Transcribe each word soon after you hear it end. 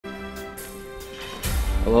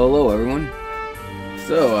Hello everyone.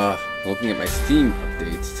 So, looking at my Steam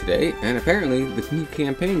updates today, and apparently the new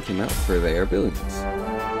campaign came out for They Are Billions.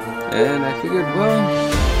 And I figured, well,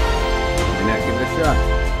 why not give it a shot?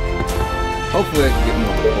 Hopefully I can get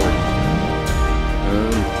more recordings.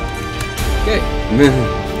 Okay.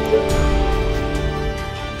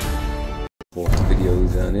 4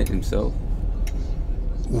 videos on it himself.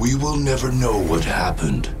 We will never know what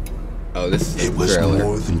happened. Oh, this is It was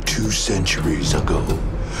more than 2 centuries ago,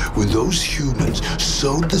 when those humans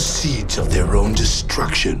sowed the seeds of their own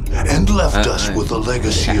destruction and left us with a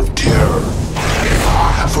legacy of terror.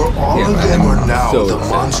 For all of them are now the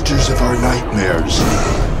monsters of our nightmares.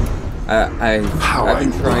 How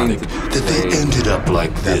ironic that they ended up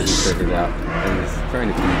like this. I was trying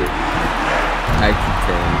to beat it.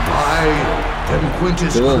 I am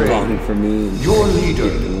Quintus Crane, for me, your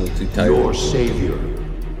leader, your savior.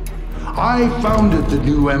 I founded the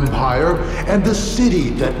new empire and the city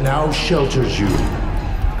that now shelters you.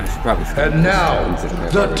 And now,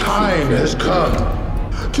 the time has come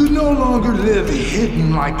to no longer live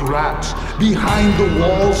hidden like rats behind the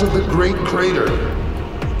walls of the Great Crater.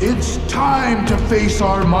 It's time to face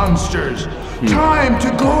our monsters. Time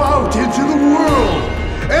to go out into the world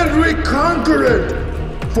and reconquer it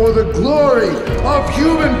for the glory of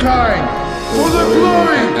humankind, for the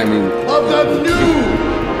glory of the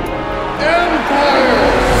new Empire!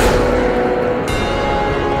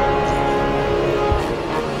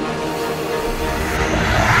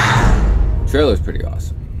 Trailer's pretty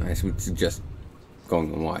awesome. I would suggest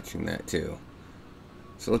going and watching that too.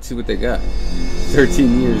 So let's see what they got.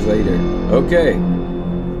 13 years later. Okay.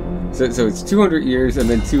 So it's 200 years and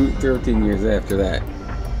then 13 years after that.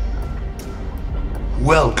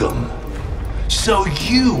 Welcome. So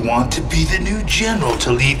you want to be the new general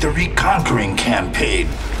to lead the reconquering campaign?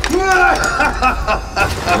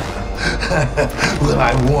 Well,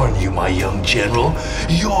 I warn you, my young general,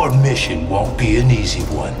 your mission won't be an easy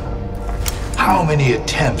one. How many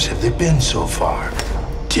attempts have there been so far?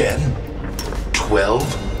 10?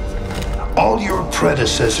 12? All your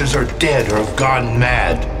predecessors are dead or have gone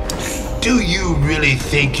mad. Do you really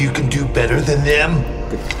think you can do better than them?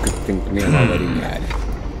 Good thing for me, I'm already mad.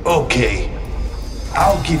 Okay,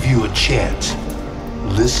 I'll give you a chance.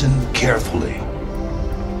 Listen carefully.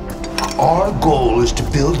 Our goal is to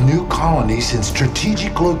build new colonies in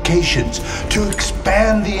strategic locations to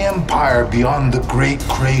expand the empire beyond the Great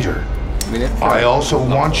Crater. I also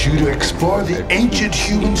want you to explore the ancient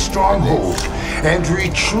human strongholds and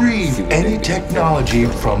retrieve any technology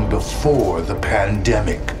from before the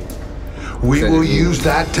pandemic. We will use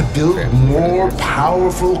that to build more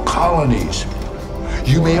powerful colonies.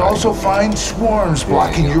 You may also find swarms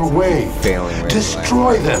blocking your way.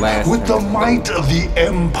 Destroy them with the might of the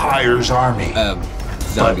Empire's army.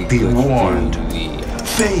 But be warned,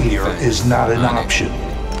 failure is not an option.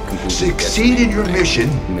 Succeed in your mission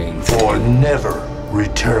or never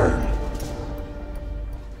return.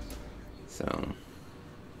 So,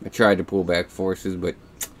 I tried to pull back forces, but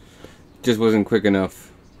just wasn't quick enough.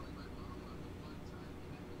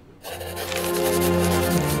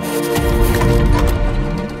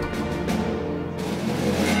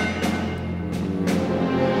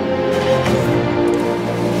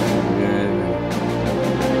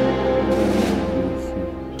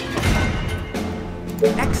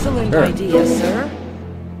 Excellent idea, sir.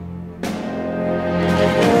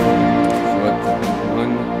 Select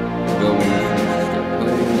one, build one, start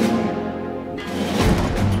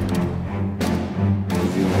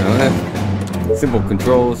playing. Simple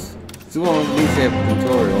controls. So long as we have a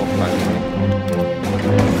tutorial, finally.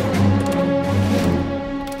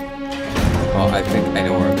 Oh, I think I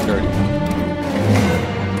know where I'm starting.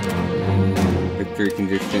 Victory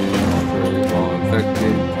conditions for all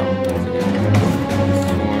infected.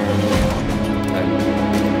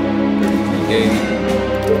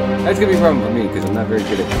 That's gonna be a problem for me because I'm not very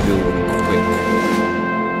good at building quick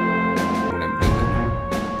when I'm doing.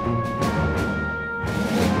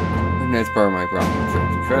 And that's part of my problem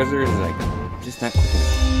with treasures is like just not quick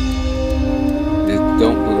enough. Just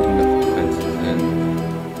don't build enough defenses. And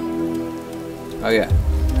oh yeah,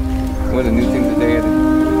 one of the new things that they added,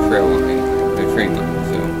 the trail line, the train line.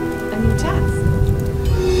 So a new task. I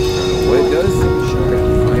don't know what it does. Sure, I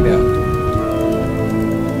can find out.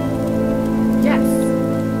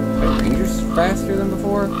 Faster than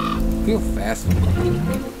before? I feel faster.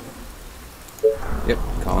 Yep,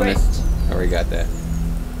 colonists. Already got that.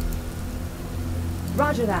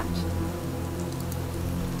 Roger that.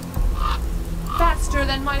 Faster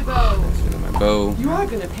than my bow. Faster than my bow. You are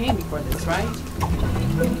gonna pay me for this, right?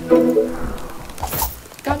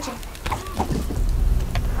 Gotcha.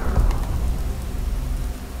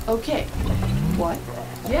 Okay. What?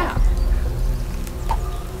 Yeah.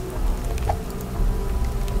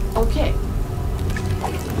 Okay.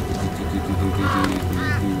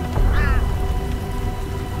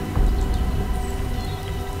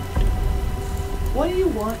 What do you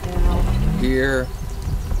want now? Here.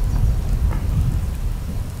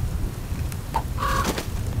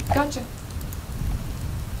 Gotcha.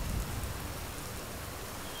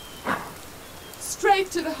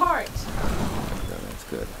 Straight to the heart. Oh, that's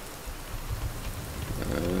good.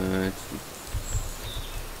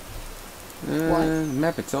 What? The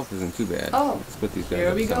map itself isn't too bad. Oh, Let's split these guys here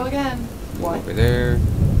up we go some. again. What? Over there.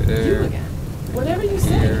 Over there. You again. Whatever you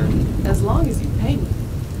say, Here. as long as you pay me.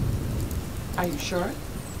 Are you sure?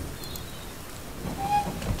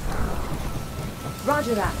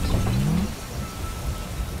 Roger that.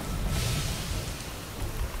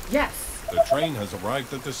 Yes. The train has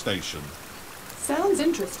arrived at the station. Sounds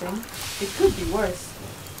interesting. It could be worse.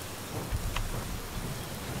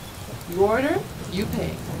 You order, you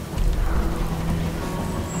pay.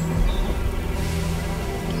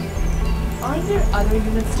 Aren't there other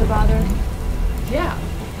units to bother? Yeah.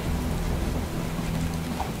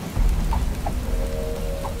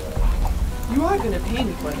 You are gonna pay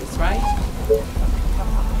me for this, right?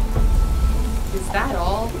 Is that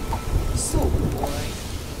all? So boy.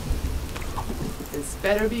 This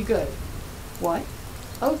better be good. What?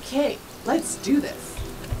 Okay, let's do this.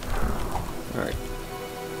 Alright.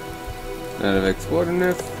 Now that I've explored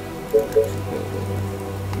enough,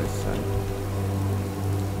 this side.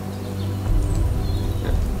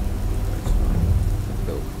 Yeah.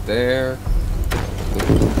 Go there. Go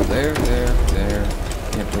there, there.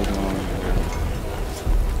 Can't build along there.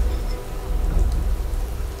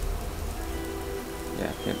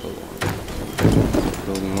 Yeah, can't build along.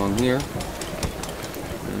 Building along here.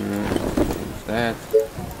 There's that.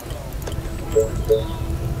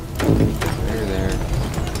 There.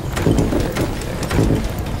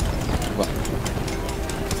 Well,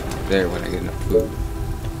 there when I get enough food.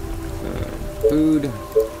 Food.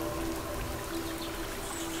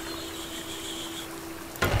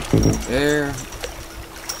 There.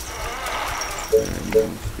 And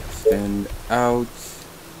then extend out.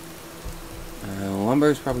 Lumber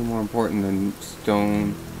is probably more important than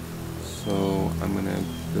stone, so I'm gonna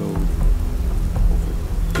build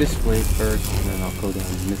over this way first, and then I'll go down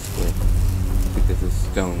this way because of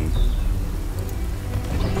stone.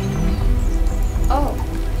 Oh,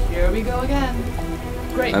 here we go again.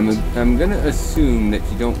 Great. I'm gonna assume that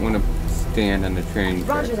you don't want to stand on the train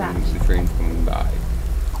tracks Roger that. when the train's coming by.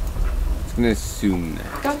 Just gonna assume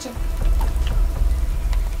that. Gotcha.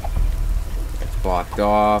 It's blocked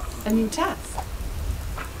off. A new task.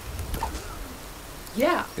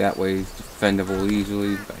 Yeah. That way it's defendable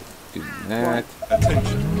easily by doing that.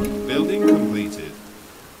 Attention. Building completed.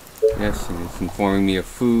 Yes, and it's informing me of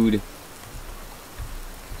food.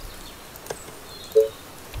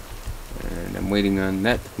 And I'm waiting on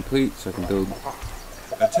that to complete so I can build.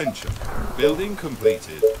 Attention. Building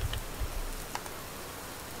completed.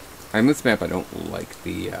 On this map I don't like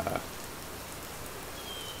the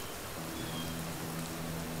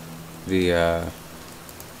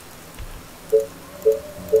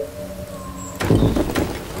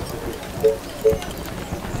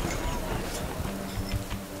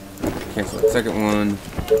cancel that second one.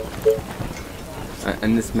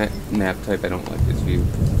 And this map type, I don't like this view.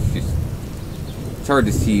 It's hard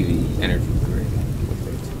to see the energy grid with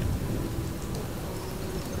it.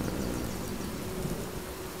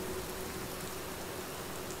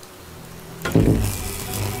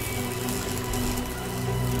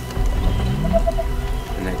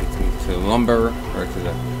 And that gets me to lumber, or to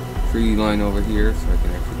the tree line over here, so I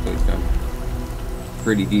can actually place down a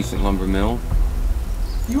pretty decent lumber mill.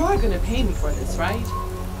 You are gonna pay me for this, right?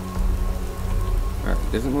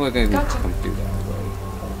 Alright, doesn't look like anything Gotcha. comes through that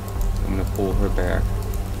way. I'm gonna pull her back.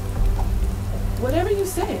 Whatever you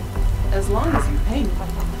say, as long as you pay me.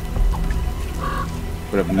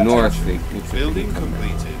 But up north, they looks like they Building come back.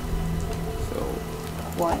 completed. So,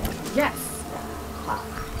 What? Yes.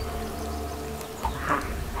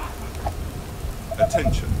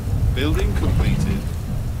 Attention. Building completed.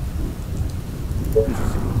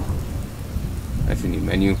 interesting. That's a new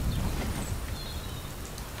menu.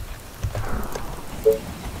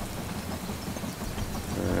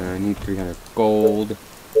 I need 300 gold.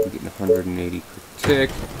 I'm getting 180 per tick.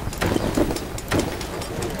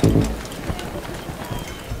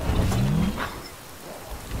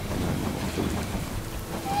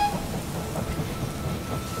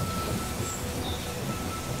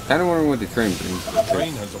 Kinda wondering what the train brings. The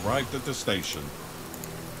train has arrived at the station.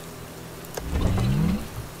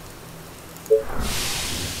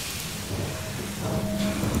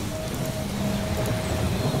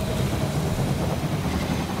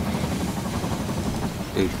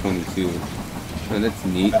 22. Oh, that's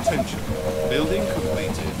neat. Attention. Building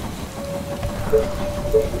completed.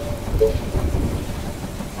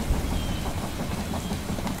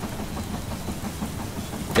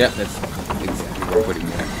 Yeah, that's exactly where I'm putting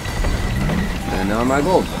that. And now my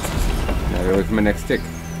gold. Now they're waiting for my next tick.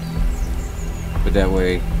 But that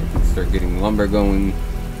way, I can start getting lumber going,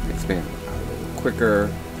 expand a little quicker,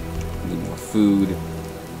 need more food.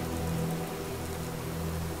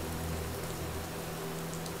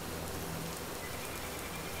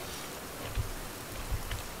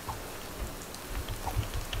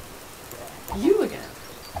 You again.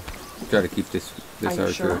 Try to keep this Are you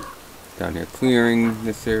archer sure? down here clearing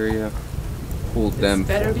this area. Hold them. This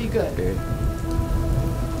better be good. Okay.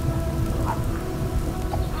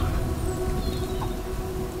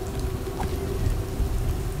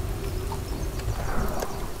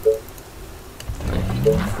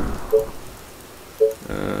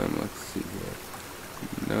 Let's see here.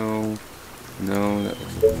 No, that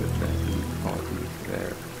looks like that. All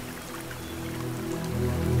there.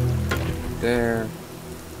 There.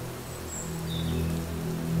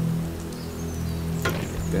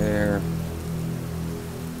 There.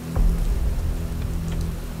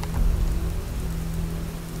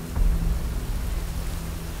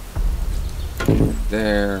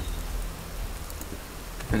 There.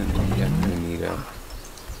 And yeah, I'm gonna need a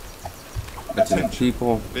bunch of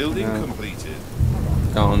people. Building completed.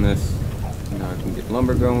 Colonists. Now I can get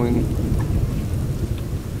lumber going.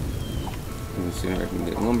 And the sooner I can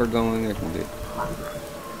get lumber going, I can get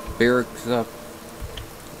barracks up.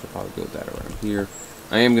 I'll probably build that around here.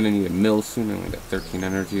 I am gonna need a mill soon. I only got 13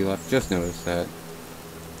 energy left. Just noticed that.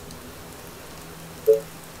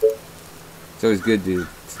 It's always good to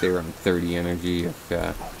stay around 30 energy if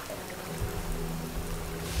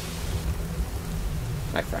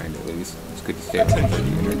I find at least. It's good to stay around 30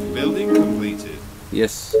 energy. Building completed.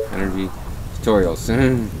 Yes, energy tutorials.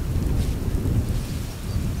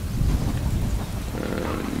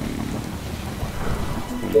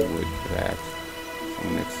 20 wood for that. I'm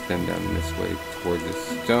gonna extend down this way towards the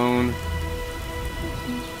stone.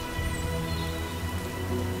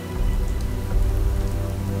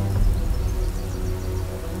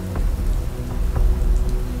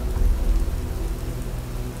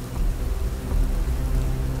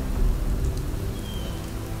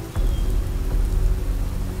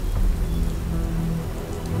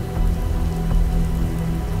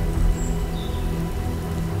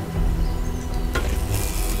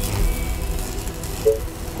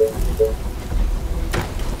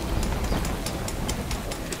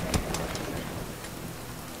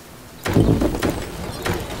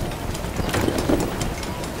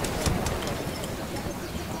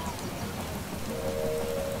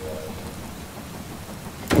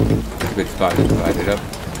 Good spot to divide it up.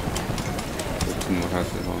 Put 2 more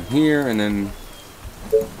houses on here, and then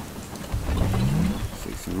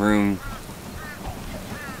save some room.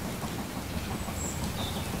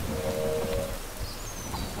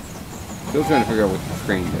 Still trying to figure out what the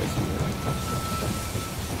train does here.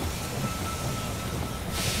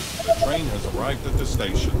 The train has arrived at the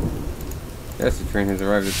station. Yes, the train has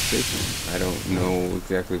arrived at the station. I don't know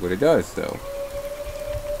exactly what it does, though.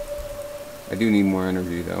 I do need more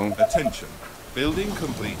energy, though. Attention. Building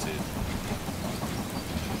completed.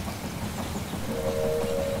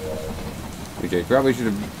 Which I probably should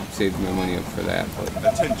have saved my money up for that,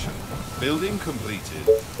 but Attention. Building completed.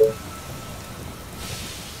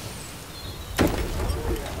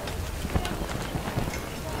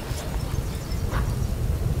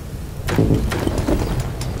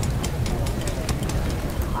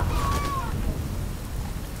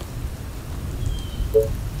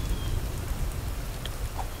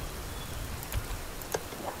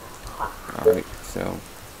 alright, so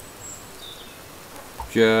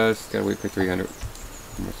just gotta wait for 300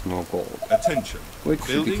 more small gold. Attention. Which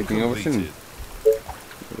should be Building ticking over soon. completed.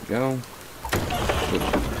 There we go.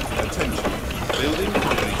 Attention. Building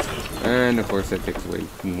completed. And of course that takes away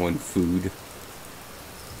 1 food.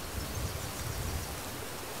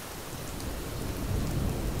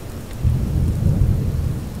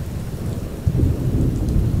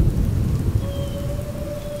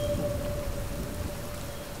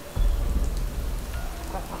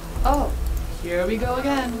 Oh, here we go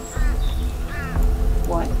again.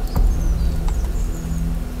 What?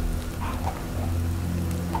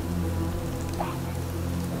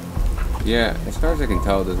 Yeah, as far as I can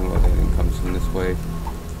tell, it doesn't look like anything comes from this way.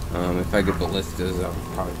 If I get ballistas, I'll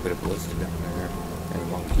probably put a ballista down there and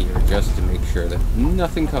along here just to make sure that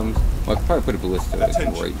nothing comes. Well, I could probably put a ballista like right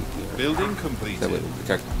Attention. in here. Building That way completed. it will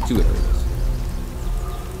protect 2 areas.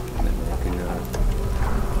 And then I can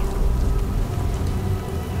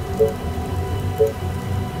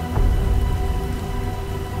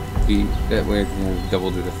be that way. I can have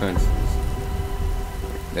double the defenses.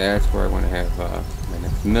 That's where I want to have my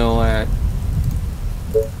next mill at.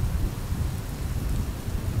 So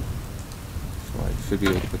I should be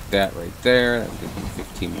able to put that right there. That will give me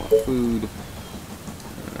 15 more food.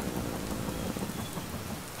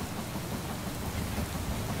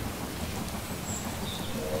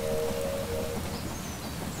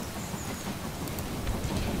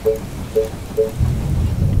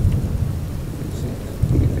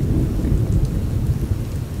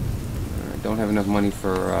 Don't have enough money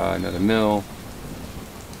for another mill.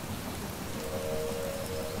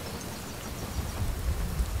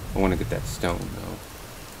 I want to get that stone though.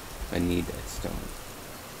 I need that stone.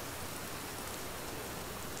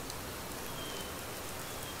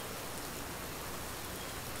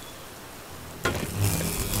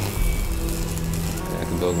 I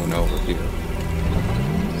can build one over here.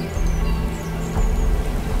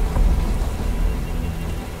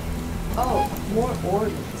 Oh, more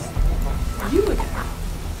orders. You again.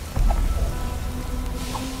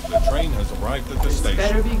 The train has arrived at the This station.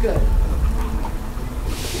 better be good.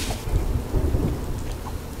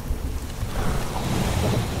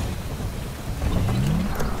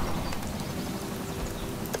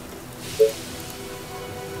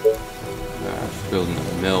 Just building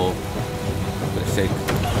a mill for the sake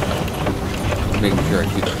of making sure I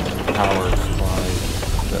keep the power supply,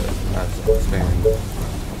 the house expand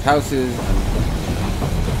houses.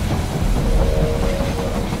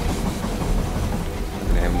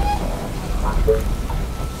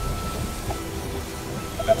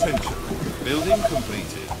 Attention. Building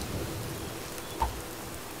completed.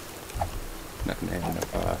 Not gonna have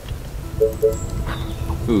enough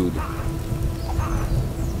food.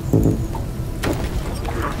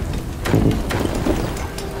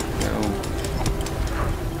 No.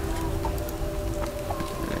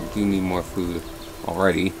 I do need more food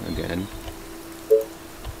already, again.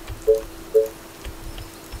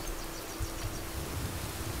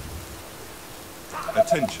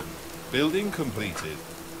 Attention. Building completed.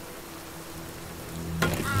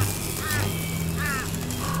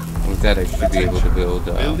 With that, I should be able to build.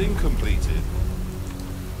 Building completed.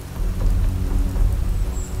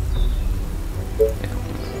 Yeah.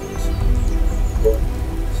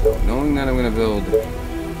 So, knowing that I'm gonna build.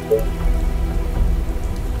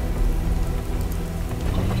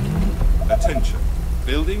 Attention.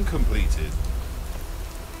 Building completed.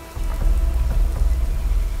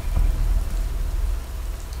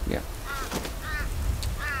 Yeah.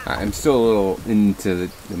 I'm still a little into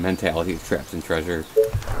the mentality of traps and treasure,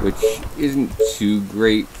 which isn't too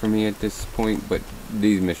great for me at this point, but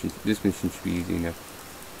this mission should be easy enough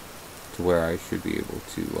to where I should be able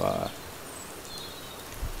to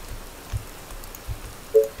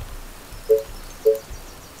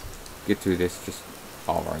get through this just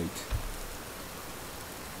alright.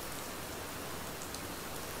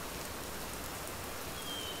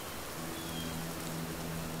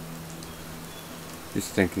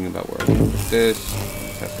 Just thinking about where I'm going to put this.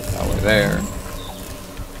 Test the power there.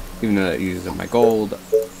 Even though that uses up my gold,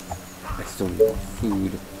 I still need more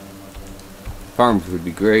food. Farms would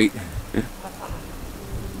be great.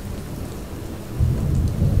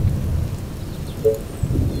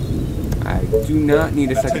 I do not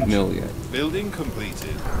need a second mill yet. Building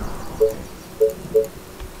completed.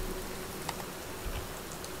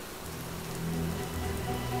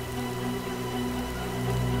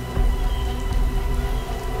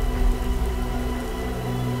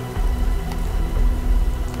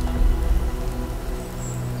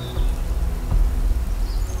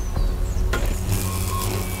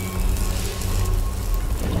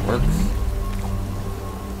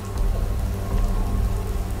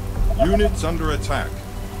 Units under attack.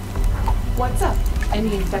 What's up?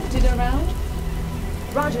 Any infected around?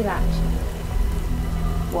 Roger that.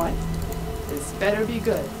 What? This better be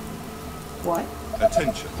good. What?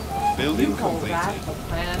 Attention. Building You call that completed. a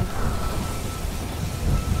plan?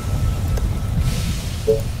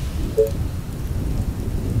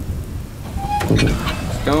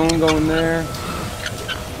 Stone going there.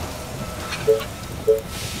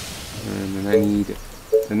 And then I need...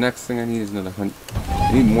 The next thing I need is another hunt.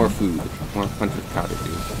 I need more food. More hunter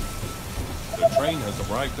cottages. The train has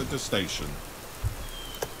arrived at the station.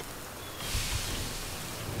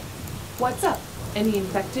 What's up? Any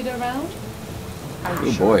infected around? Are you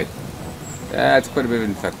Oh sure? boy. That's quite a bit of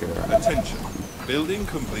infected around. Attention. Building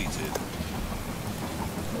completed.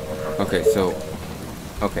 Okay, so...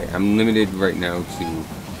 Okay, I'm limited right now to...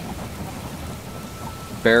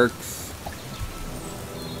 barracks.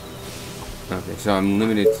 Okay, so I'm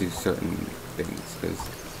limited to certain things, because...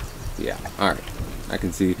 Yeah, alright. I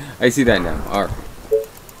see that now. Alright.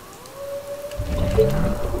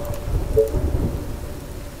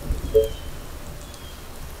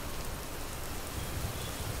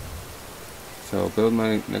 So build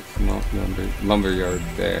my next lumber yard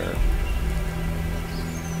there.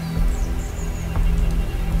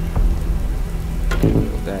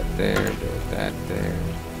 Build that there, build that there.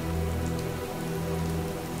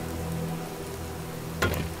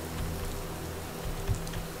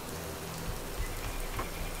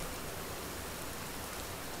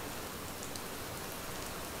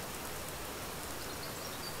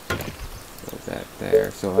 Build that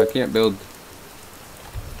there. So I can't build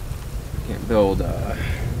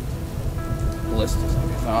ballistas like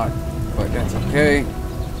I thought, but that's okay.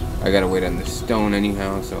 I gotta wait on the stone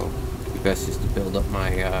anyhow, so the best is to build up my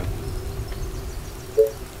I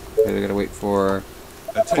gotta wait for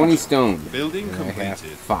 20 stone. Building And I have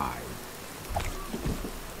completed. 5.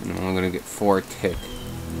 And I'm only gonna get 4 tick.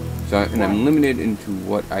 So and I'm limited into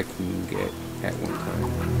what I can get at one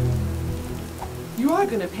time. You are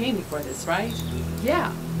gonna pay me for this, right?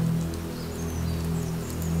 Yeah.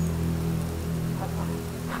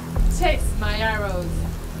 Taste my arrows.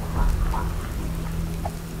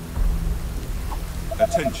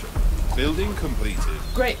 Attention. Building completed.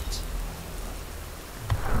 Great.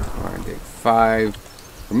 Alright, take 5.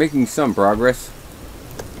 We're making some progress.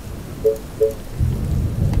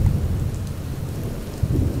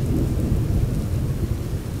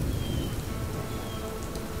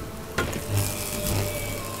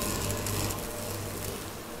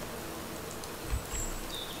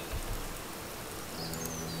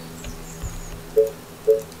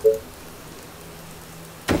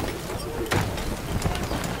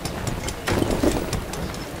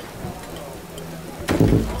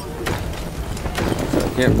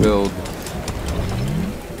 Can't build.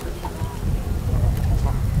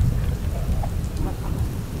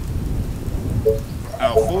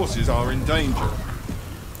 Our forces are in danger.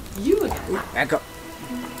 You again? Back up.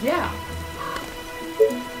 Yeah.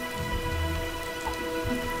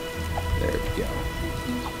 There we go.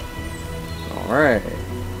 Alright.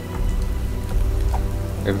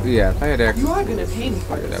 Yeah, if I had access. You are gonna pay me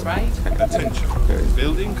for this, right? Attention.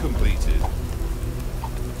 Building completed.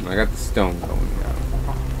 I got the stone going now.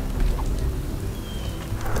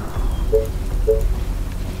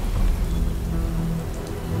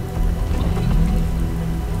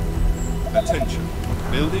 Attention.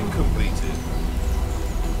 Building completed.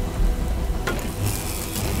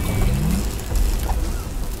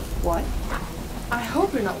 What? I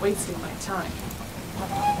hope you're not wasting my time.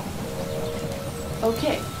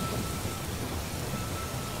 Okay.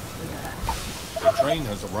 The train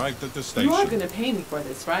has arrived at the station. You are gonna pay me for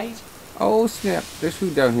this, right? Oh snap! There's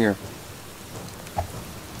food down here.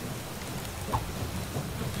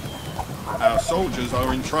 Our soldiers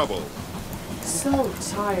are in trouble. So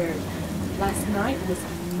tired. Last night was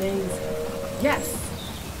amazing. Yes.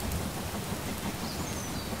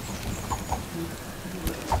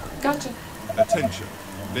 Gotcha. Attention.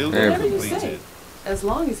 Building There. Whatever you say. completed. As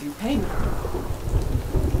long as you pay me.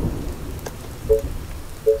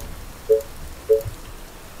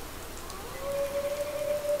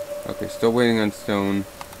 Okay, still waiting on stone.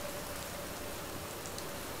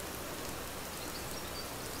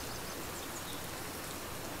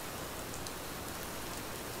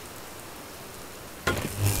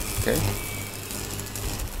 Okay.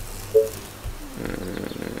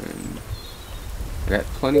 And I got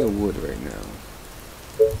plenty of wood right now.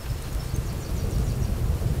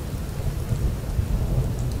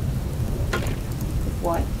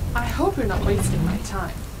 What? I hope you're not wasting my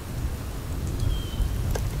time.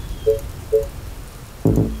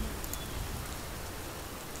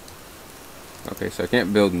 Okay, so I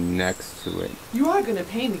can't build next to it. You are gonna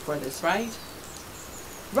pay me for this, right?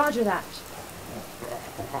 Roger that.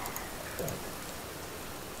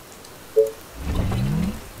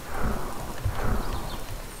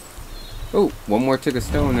 Oh, one more tick of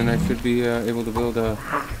stone and I should be able to build a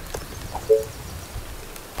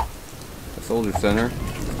soldier center.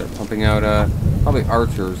 Start pumping out probably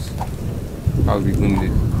archers. Probably be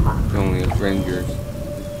limited to only rangers at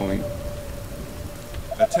this point.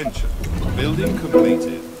 Attention. Building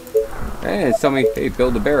completed. And tell me, hey,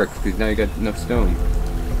 build a barracks because now you got enough stone.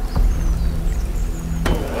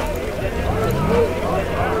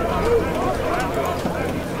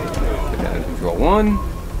 Put that in control 1.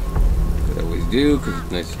 As I always do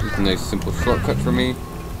because it's a nice simple shortcut for me.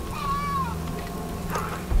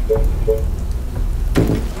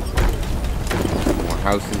 More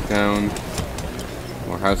houses down.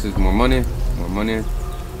 More houses, more money. More money.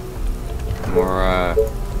 More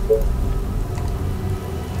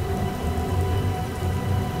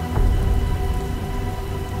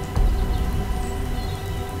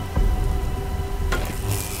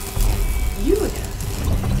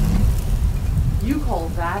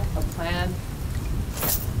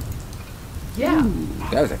Yeah.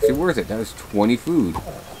 That was actually worth it. That was 20 food.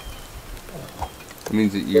 That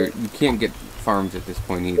means that you can't get farms at this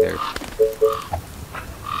point either.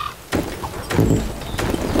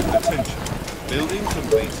 Attention. Building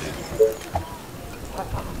completed.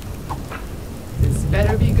 This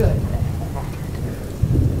better be good.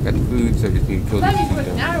 Got the food, so I just need to kill Let these me put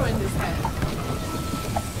two an down. arrow in his head.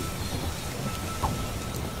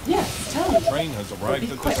 Yes, tell me. The train has arrived Be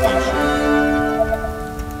at the quick. station.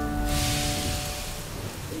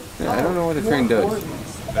 Yeah, I don't know what the train More does.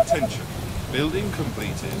 orders. Attention. Building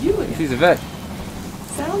completed. You again. She's a vet,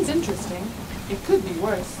 Sounds interesting. It could be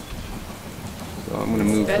worse. so I'm gonna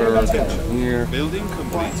move Better her be good. down here, Building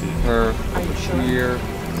completed. her Are you sure? here.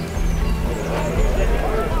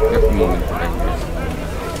 Yep, moving the rangers.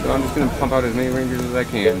 So I'm just gonna pump out as many rangers as I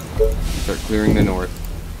can and start clearing the north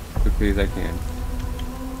as quickly as I can.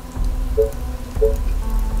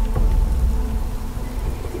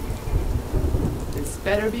 This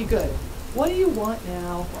better be good. What do you want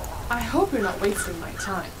now? I hope you're not wasting my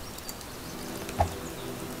time.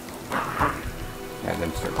 Have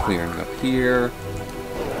them start clearing up here.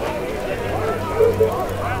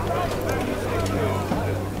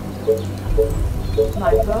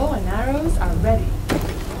 My bow and arrows are ready.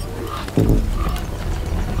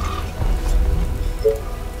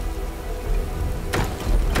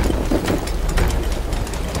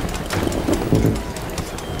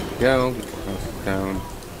 Go. Get your houses down.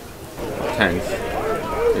 Tents.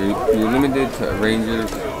 You're limited to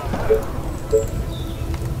rangers.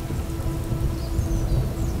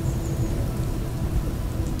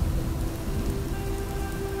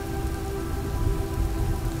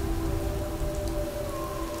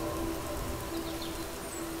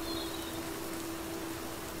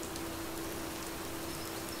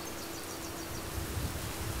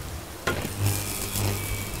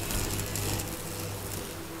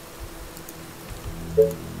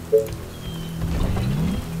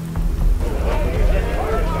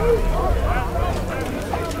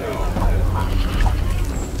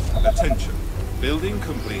 Attention. Building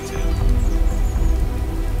completed.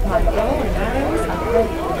 My bow and arrows are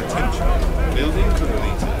ready. Attention. Building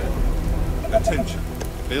completed. Attention.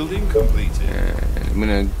 Building completed. And I'm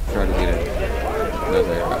gonna try to get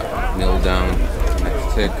another mill down.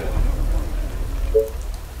 Next tick.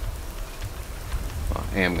 Well,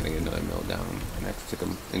 I am gonna get another mill down. Next tick of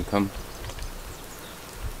income.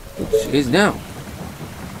 Which is now.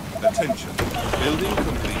 Attention. Building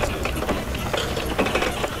completed.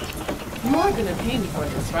 You are gonna pay me for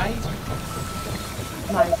this, right?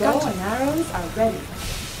 My bow and arrows are ready.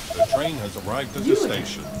 The train has arrived at the You again.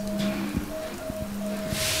 station.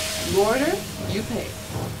 You order, you pay.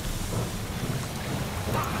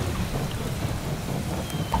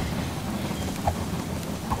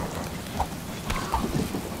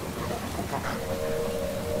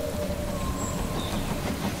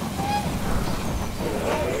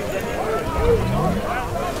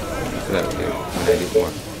 So that would do. And I need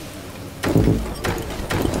more.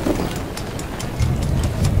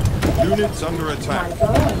 Units under My attack.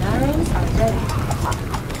 bow and arrows are ready.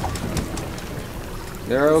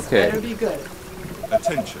 They're Better okay. be good.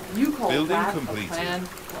 Attention. You call Building that completed. a plan?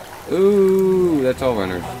 Ooh, that's all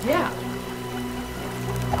runners. Yeah.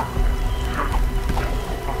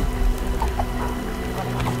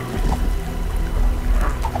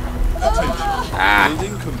 Attention. Ah.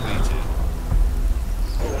 Building completed.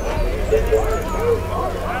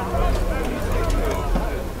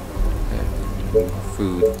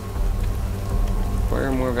 Food.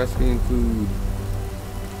 Require more Vespian food.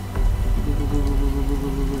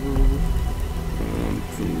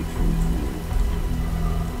 Food.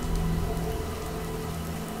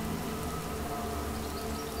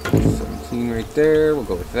 17 right there. We'll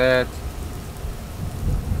go with that.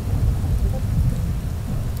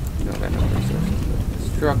 No, got no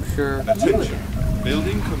resources. Structure. Attention.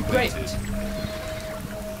 Building Great. completed.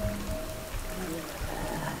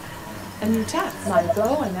 A new task. My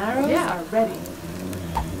bow and arrows Yeah. are ready.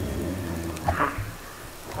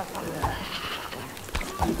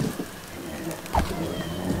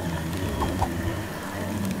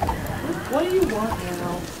 What do you want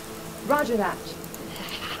now? Roger that.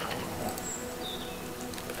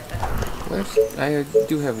 I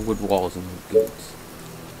do have wood walls and wood gates.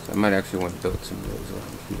 So I might actually want to build some of those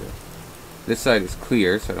around here. This side is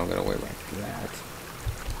clear, so I don't gotta worry about that.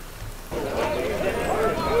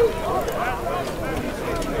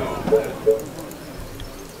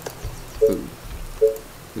 Food.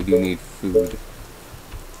 We do need food.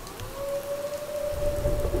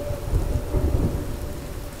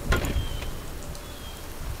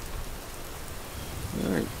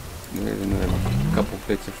 Alright, there's another couple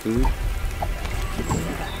bits of food.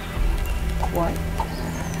 What?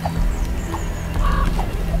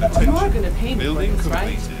 Attention. You are gonna pay me for Building this,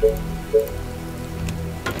 right? completed.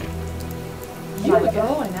 My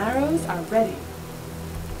bow and arrows are ready.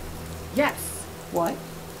 Yes. What?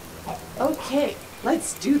 Okay,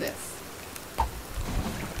 let's do this.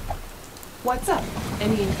 What's up?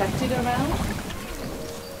 Any infected around?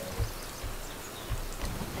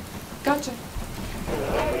 Gotcha.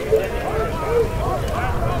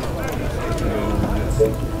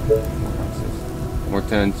 More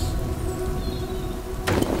tents.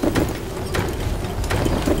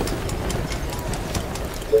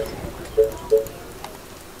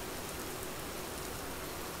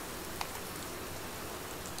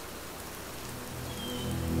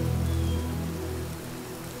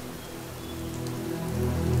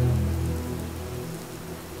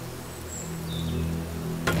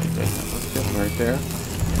 Right there.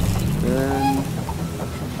 Then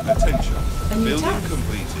Attention. A new Building task.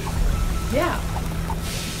 completed. Yeah.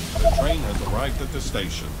 The train has arrived at the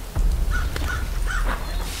station.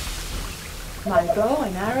 My bow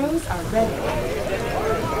and arrows are ready.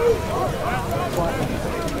 What?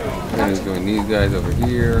 we're gonna join these guys over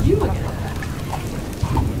here. You again.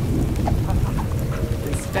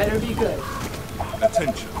 This better be good.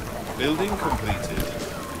 Attention. Building completed.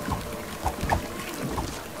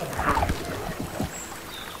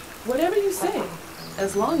 Whatever you say,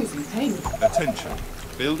 as long as you pay me. Attention.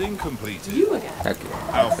 Building completed. You again. Heck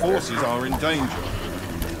yeah. Our forces are in danger.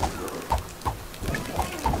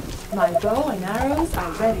 My bow and arrows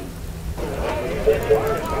are ready.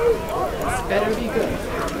 This better be good.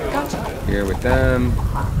 Gotcha. Here with them.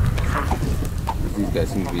 These guys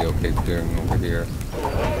seem to be okay clearing over here. In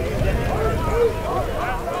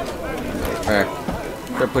fact,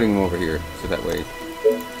 start putting them over here so that way.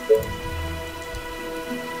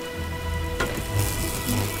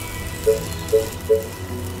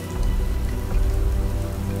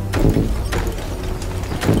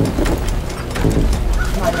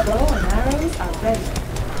 My bow and arrows are ready.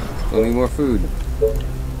 Still need more food.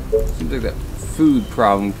 Seems like that food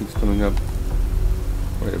problem keeps coming up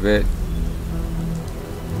quite a bit.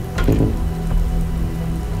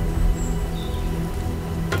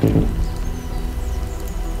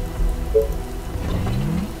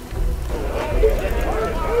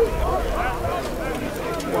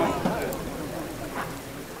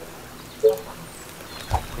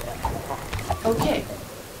 Okay,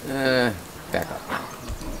 Back up.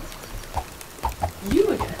 you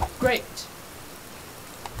again. Great.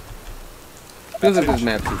 Feels like this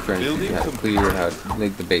map's just trying to Building teach you how to clear, how to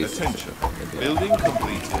make the base. Attention. Building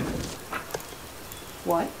completed.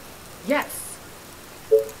 What? Yes.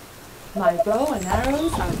 My bow and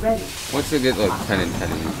arrows are ready. Once they get like 10 and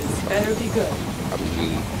 10 in This these, better be good. probably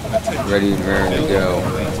be Attention. ready and raring to Building go.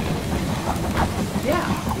 completed. Yeah.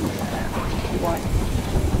 What?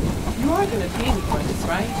 You are gonna pay me for this,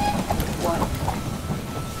 right? What?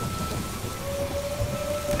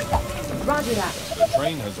 Roger that. The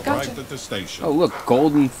train has Gotcha. arrived at the station. Oh look,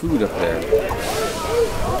 golden food up there.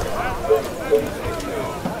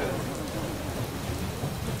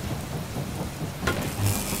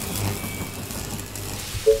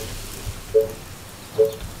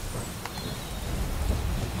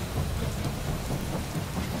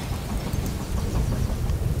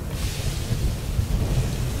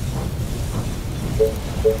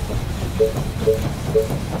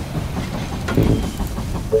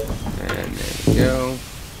 And there we go.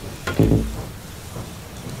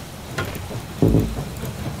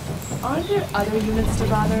 Aren't there other units to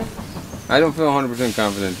bother? I don't feel 100%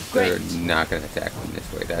 confident that they're Great. not going to attack them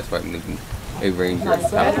this way. That's why I'm leaving a ranger My at the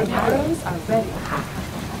bow top of and the hill, arrows are ready.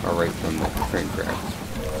 or right from the train tracks.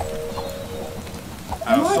 You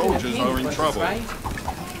Our are gonna soldiers pay are me in for trouble. this,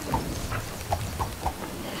 right?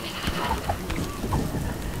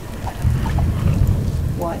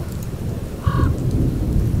 What?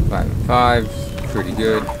 5 and 5's pretty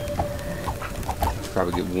good.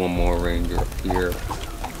 Probably get one more ranger up here.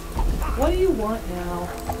 What do you want now?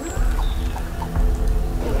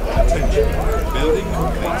 Attention. Building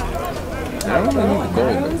completed. I don't My really bow need the and gold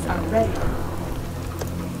arrows right are ready. now.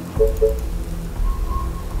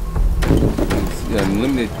 It's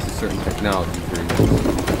limited to certain technologies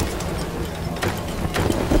reasons.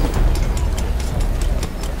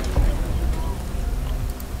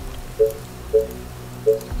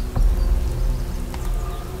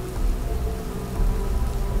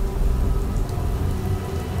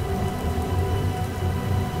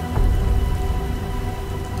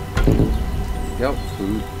 Yep,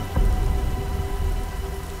 food.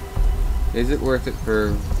 Is it worth it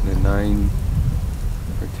for the 9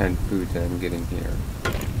 or 10 food that I'm getting here?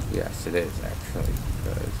 Yes, it is actually,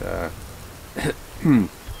 because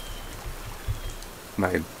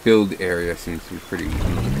my build area seems to be pretty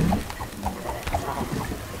limited.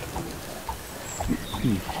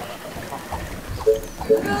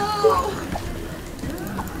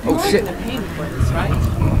 Oh shit! You're gonna pay me for this, right?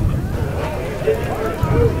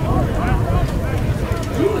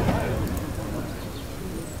 You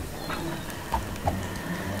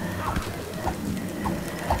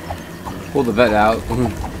Pull the vet out.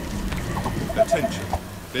 Attention.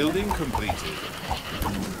 Building completed.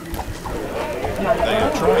 They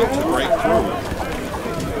are trying to break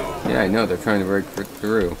through. Yeah, I know they're trying to break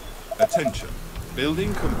through. Attention.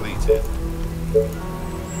 Building completed.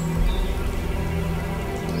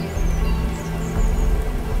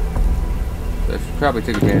 So I should probably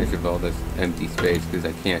take advantage of all this empty space because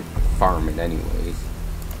I can't farm it anyways.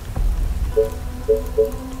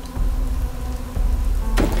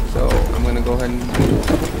 So I'm gonna go ahead and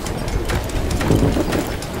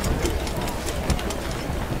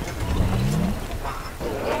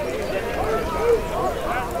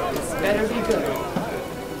This better be good.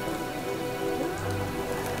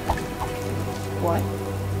 What?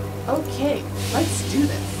 Okay, let's do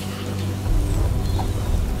this.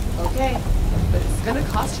 Okay, but it's gonna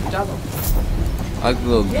cost you double. I like the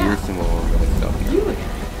little Yeah. gear symbol over the stuff. You again.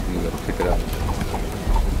 You gotta pick it up.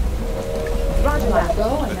 Roger, my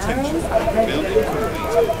bow and Attention. arrows are ready. Building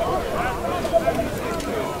completed.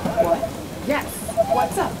 What? Yes.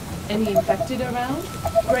 What's up? Any infected around?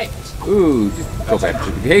 Great. Ooh, just go back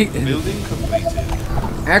to the gate. Building completed.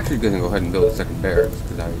 Actually gonna go ahead and build a second barracks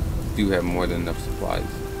because I do have more than enough supplies.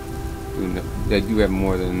 I do have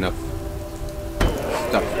more than enough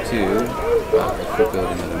stuff too. I should build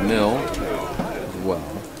another mill as well.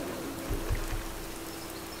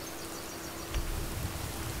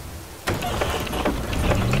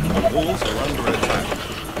 The walls are under attack.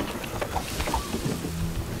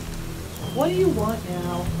 What do you want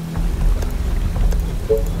now?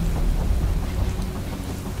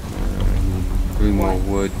 Three more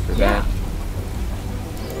wood for that.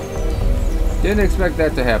 Didn't expect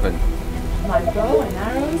that to happen. My bow and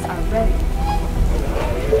arrows are ready.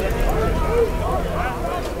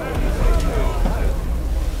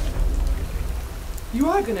 You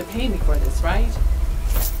are gonna pay me for this, right?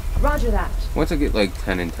 Roger that. Once I get like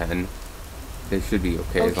 10 and 10, they should be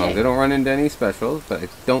okay as long as Okay. I don't run into any specials, but I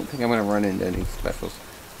don't think I'm going to run into any specials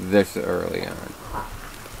this early on.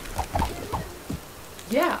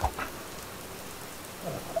 Yeah.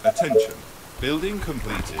 Attention. Building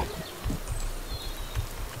completed.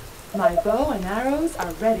 My bow and arrows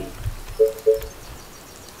are ready.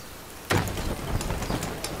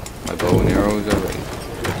 My bow and arrows are ready.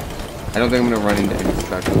 I don't think I'm going to run into any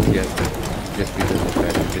specials yet, just because of the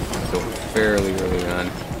fact that this is so fairly early on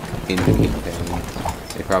in the campaign.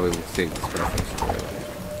 They probably will save the specials for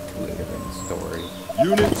later in the story.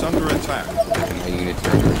 Units under attack. And my units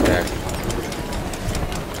are under attack.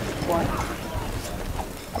 What?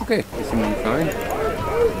 Okay, this seems to be fine.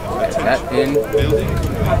 Get that in. Building My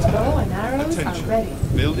completed. bow and arrows Attention. are ready.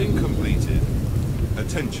 Building completed.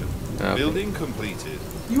 Attention. Okay. Building completed.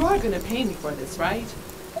 You are gonna pay me for this, right?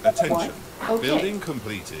 Attention. Okay. Building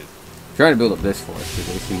completed. Trying to build up this force because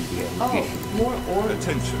they seem to be having Oh, issues. more orders.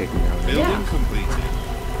 Attention. Take me out. Building Yeah. completed.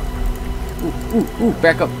 Ooh,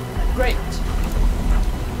 back up. Great.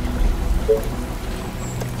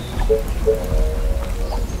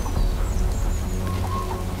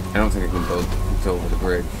 I don't think I can build until over the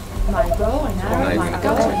bridge. My bow and not arrows, even my a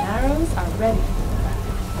bow concern. and arrows are ready.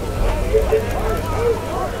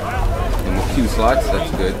 And with 2 slots,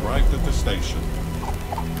 that's good. Arrived at the station.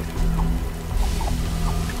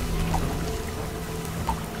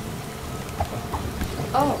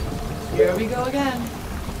 Oh, here we go again.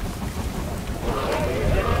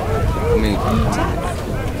 How many?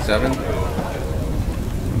 Tax. 7?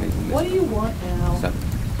 What do you want now? 7.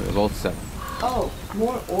 They're both 7. Oh,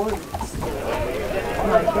 more orders.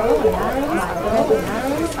 My bow and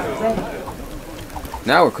arrows are ready.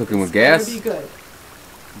 Now we're cooking with Better gas. be good.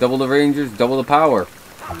 Double the Rangers, double the power.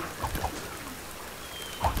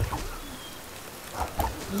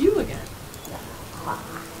 You again.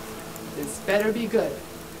 This better be good.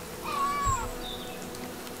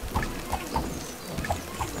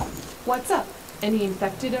 What's up? Any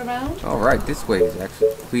infected around? Alright, this way is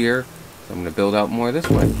actually clear. So I'm going to build out more this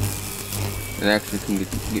way. And actually can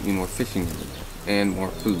get me more fishing and more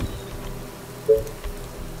food.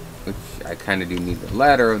 Which I kind of do need the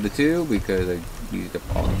latter of the two because I used up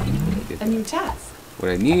all the food that I did. A new task.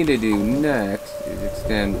 What I need to do next is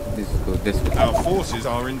extend this, go this way. Our forces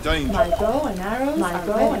are in danger. My bow and arrows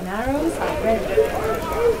are ready.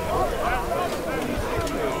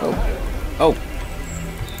 Oh.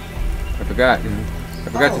 I forgot. I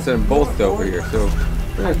forgot to set them both over here, so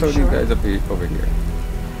we're gonna throw these guys up here, over here.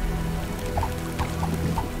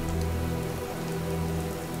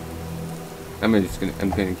 I'm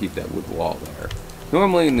gonna keep that wood wall there.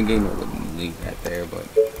 Normally in the game I wouldn't leave that there, but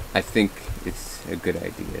I think it's a good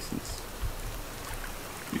idea since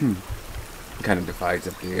it kind of divides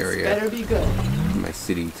up the area. Better be good. From my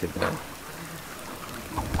city to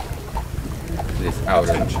this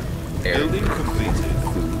outer area. Building completed.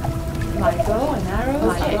 My bow and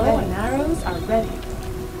arrows are ready.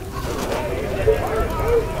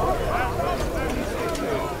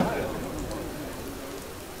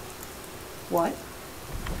 What?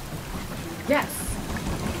 Yes.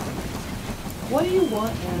 What do you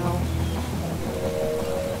want now?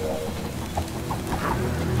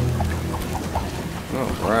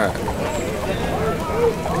 Alright.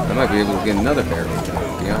 I might be able to get another barracks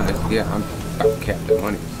down, to be honest. Yeah, I'm about capped at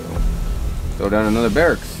money, so throw down another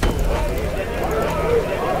barracks.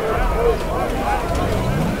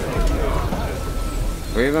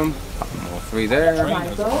 3 of them. Pop them all 3 there.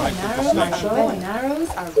 My bow and arrows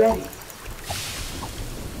are ready.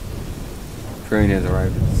 Train has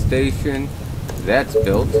arrived at the station. That's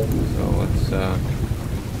built. So let's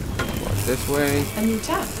walk this way. A new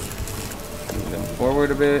task. Move them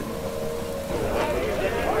forward a bit.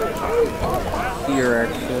 Here,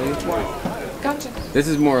 actually. Gotcha. This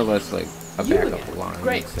is more or less like a backup line.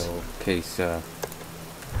 Great. So in case, well,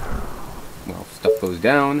 stuff goes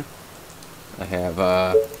down, I have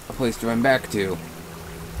a place to run back to.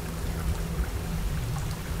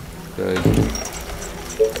 Because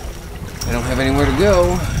I don't have anywhere to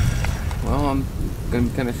go. Well, I'm gonna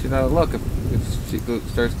be kind of shit out of luck if shit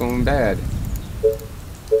starts going bad.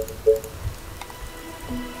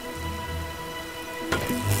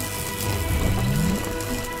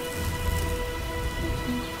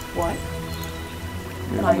 What?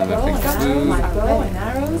 There's My another bow thing of food. and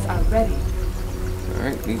arrows are ready.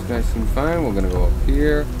 Alright, these guys seem fine. We're gonna go up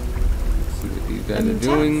here. See what these guys are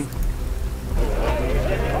doing.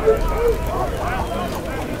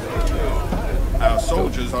 Our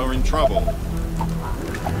soldiers are in trouble.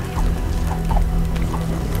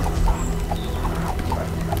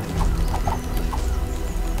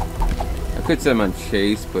 I could set them on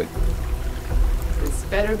chase, but This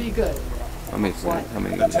better be good. how many?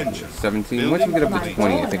 Attention. 17. Once we get up My to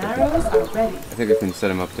 20, bow I think and I arrows are ready. can set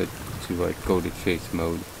them up to like go to chase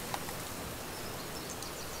mode.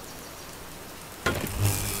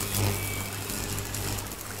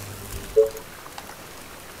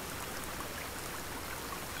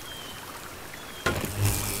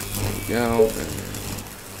 There we go.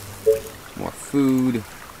 More food.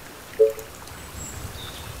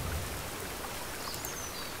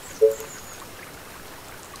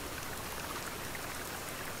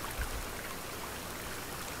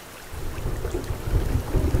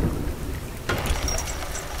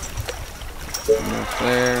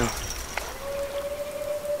 There.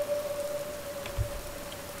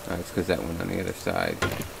 It's because that one on the other side.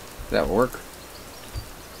 Does that work?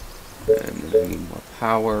 And then I need more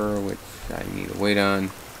power, which I need to wait on.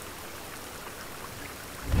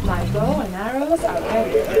 My bow and arrows are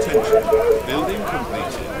ready. Attention. Building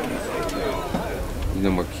completed. No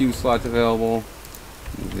more Q slots available.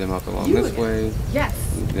 Move them up along this way. Yes.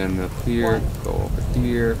 Move them up here. Go over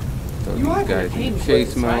here. Throw You are these guys gonna pay in me for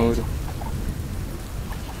chase this, right? mode.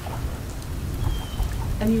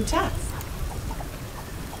 A new task.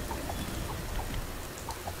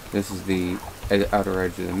 This is the outer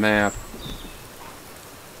edge of the map.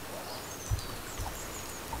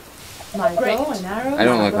 My bow and arrows. I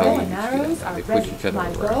don't like how bow you and arrows are they push ready. each other My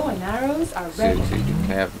around. bow and arrows are So ready. you can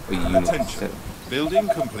have a unit set. Attention. Building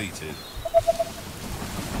completed.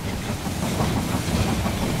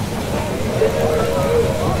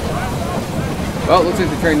 Well, it looks like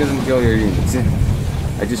the train doesn't kill your units.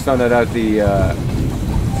 I just found that out the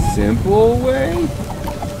simple way.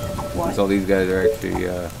 What? So these guys are actually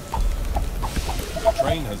The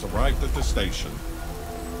train has arrived at the station.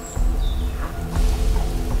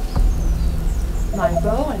 My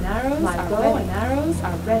bow and arrows. My bow and arrows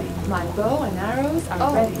are ready. My bow and arrows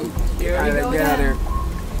are ready. Here we go again.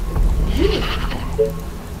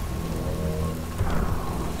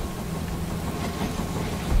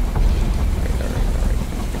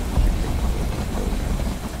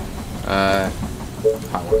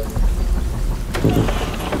 Power.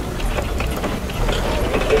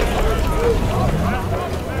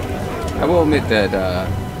 I will admit that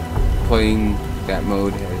playing that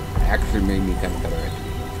mode has actually made me kind of better at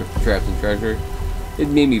traps and treasure. It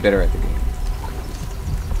made me better at the game,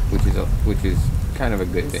 which is kind of a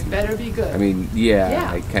good This thing. better be good. I mean, yeah,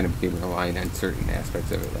 Yeah. I kind of became reliant on certain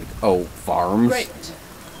aspects of it, like, oh, farms. Great.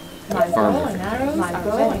 Like My farm bow and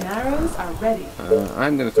arrows are ready.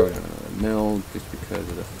 I'm gonna throw it on another mill just because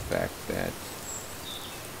of the fact that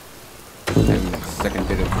having that second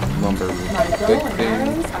bit of lumber was My a bow good and thing.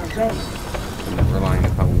 arrows are ready. I'm not relying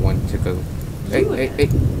upon one to go. Hey.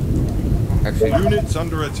 Actually, Units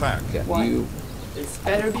under attack. yeah, What? you. This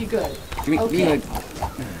better be good. Give me Okay.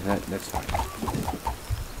 that's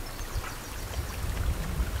fine.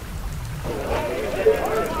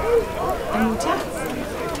 A new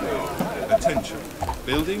task. Attention.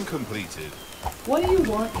 Building completed. What do you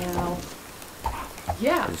want now?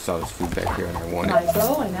 Yeah. I just saw this food back here and I want My it.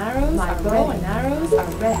 bow and arrows are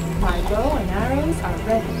ready. My bow and arrows are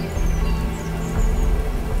ready.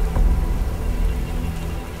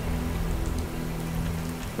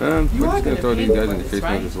 We're You are just gonna gonna throw pay these me guys for in the this, chase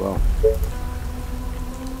right? mode as well.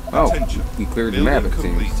 Oh, Attention. we cleared the Building map, it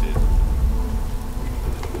seems. completed.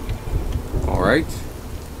 Alright.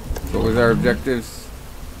 What was our objectives?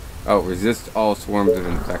 Oh, resist all swarms of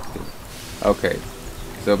infected. Okay.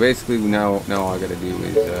 So basically now all I gotta do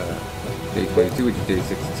is day 22, which is day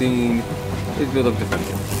 16, is build up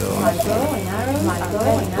defenses. So My I'm just bow gonna and arrows are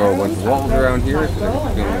ready. throw a bunch of walls around here, My because bow I'm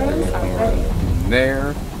and feeling like arrows they're are gonna ready. come around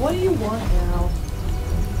there. What do you want now?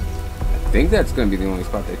 I think that's gonna be the only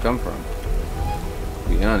spot they come from. To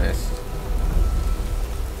be honest.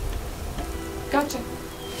 Gotcha.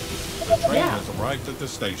 The train Yeah. has arrived at the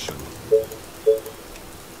station.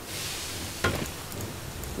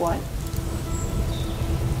 What?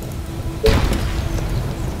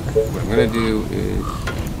 What I'm gonna do is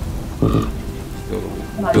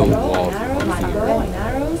My build bow walls and arrows, over my bow here. and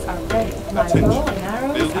arrows are ready. My Attention. bow and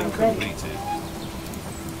arrows Building are ready. completed.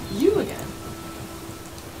 You again.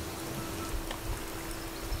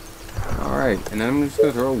 Alright, and I'm just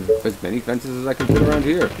gonna throw as many fences as I can put around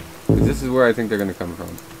here. Because this is where I think they're gonna come from.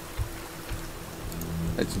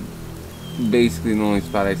 That's basically the only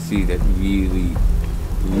spot I see that really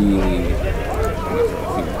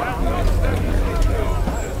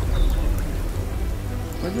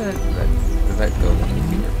what's that building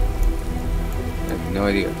here? I have no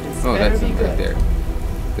idea. This Oh, better that's be them right good. there.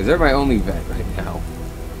 Because they're my only vet right now.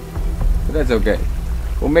 But that's okay.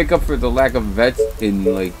 We'll make up for the lack of vets in,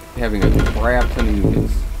 like, having a crap ton of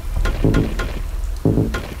units.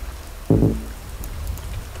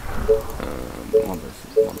 Lumber.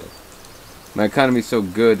 My economy's so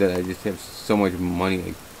good that I just have so much money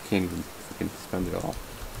I can't even freaking spend it all.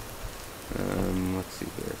 Let's see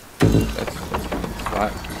here. That's a good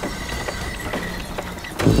spot.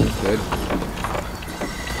 That's good.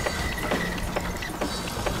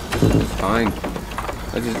 It's fine.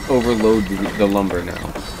 Let's just overload the lumber now.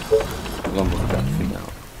 The lumber production now.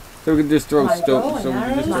 So we can just throw My bow stone. and So we can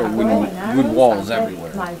arrows, just my throw bow wooden, and arrows wood walls are ready.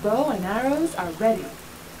 everywhere. My bow and arrows are ready.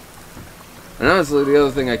 And honestly, the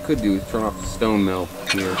other thing I could do is turn off the stone mill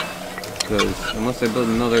here. Because unless I build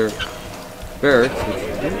another barracks, which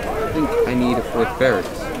I don't think I need a fourth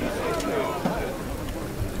barracks.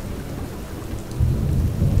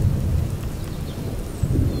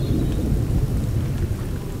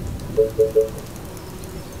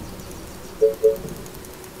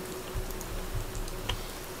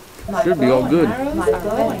 My Should be bow all and good. arrows My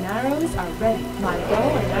bow and arrows are ready. My bow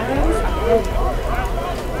and arrows are ready.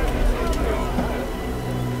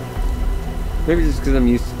 Maybe just because I'm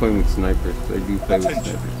used to playing with snipers. I do play with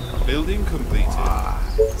Attention. snipers. Building completed.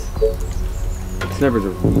 Snipers are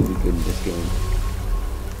really good in this game.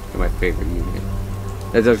 They're my favorite unit.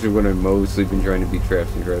 That's actually what I've mostly been trying to beat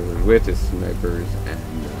traps and travelers with, is snipers and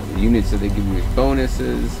the units that they give you as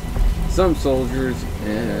bonuses, some soldiers,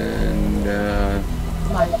 and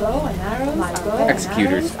My bow and arrows,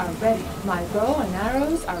 Executors. are ready. My bow and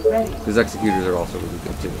arrows are ready. because executors are also really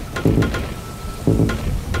good too.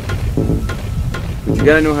 But you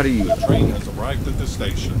gotta know how to use The them. train has arrived at the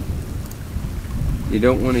station. You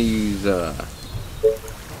don't want to use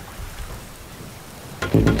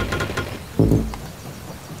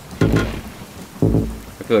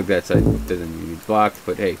I feel like that side doesn't need blocked,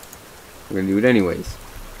 but hey, we're gonna do it anyways.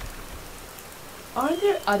 Aren't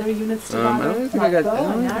there other units to I bother? don't think My I got. bow I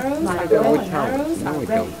don't and think arrows, I my got bow wood and towers. arrows No, are I ready.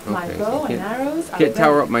 don't. My Okay, bow so I and can't, arrows are can't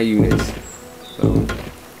tower ready. up my units. So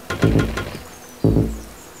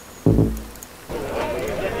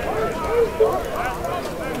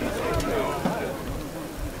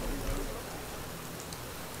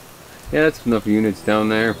yeah, that's enough units down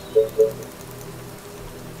there.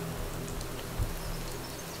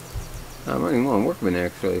 I'm running low on workmen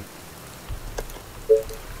actually.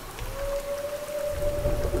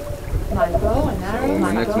 My bow and arrows, So my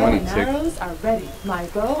my next bow money and tick, arrows are ready. My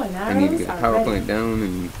bow and I need to arrows get a are power ready. plant down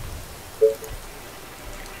and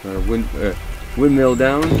windmill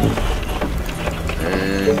down, and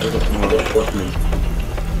build up some more workmen.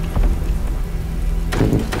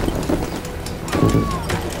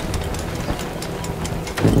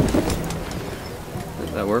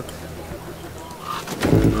 That works.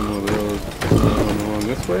 And then we'll build along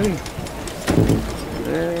this way.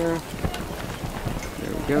 There.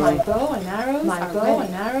 There we go. My bow and arrows, my bow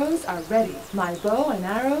and arrows are ready. My bow and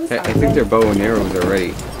arrows Hey, are I ready. think their bow and arrows are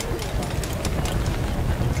ready.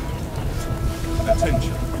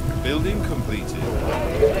 Attention. Building completed.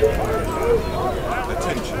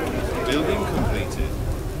 Attention. Building completed.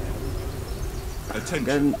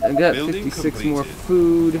 Attention. I got Building 56 completed. more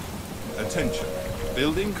food. Attention.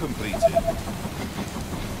 Building completed.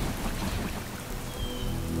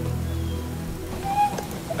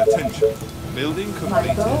 Attention. Building My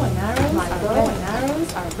completed. bow and arrows, my bow and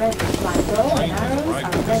arrows are ready. My bow and Train arrows right are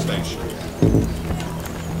at the ready. station.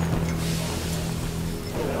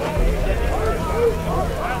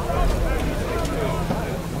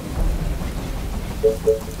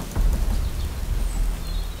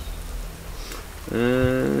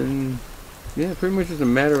 And yeah, pretty much just a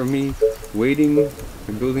matter of me waiting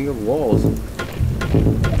and building up walls.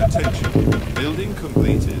 Attention. Building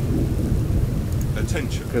completed.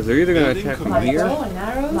 Attention. Because they're either going to Building attack from My completed. here bow and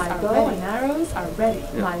arrows, my bow and arrows are ready.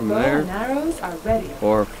 Yeah, My from bow there. and arrows are ready.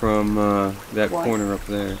 or from that What? corner up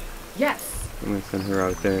there. Yes. I'm going to send her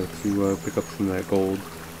out there to pick up some of that gold.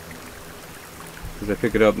 Because I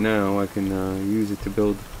pick it up now, I can use it to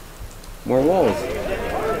build more walls.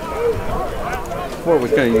 Before it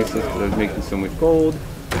was kind of useless because I was making so much gold.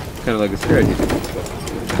 Kind of like a strategy thing,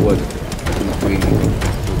 but it wasn't. In between,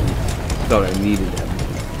 thought I needed that.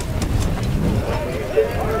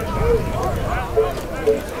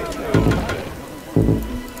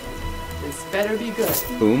 This better be good.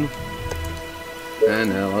 Boom.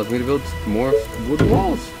 And that allows me to build more wood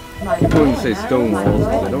walls. My I'm bow going to say and stone arrows, walls my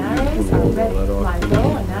bow because I don't and use arrows wood are walls ready. all that My often.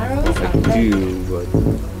 bow and arrows I are ready. do, but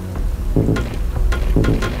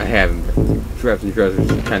I haven't. Traps and Treasures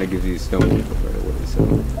kind of gives you stone walls right away, so.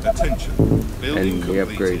 Attention. Building And the completed.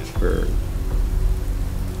 upgrades for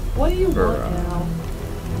What do you For, want now?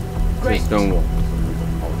 the Great. stone walls.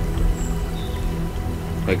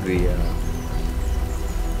 Like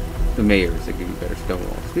the mayors that give you better stone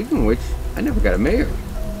walls. Speaking of which, I never got a mayor.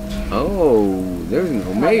 Oh, there's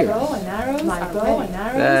no My mayors. bow and arrows, my bow and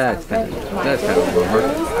arrows That's are kinda- ready. My that's bow kinda and bummer.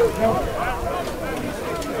 arrows are ready.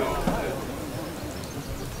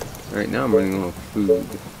 Right now I'm running low on food.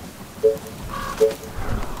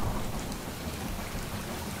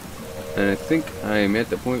 And I think I am at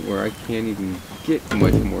the point where I can't even get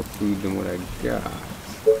much more food than what I got. Yeah,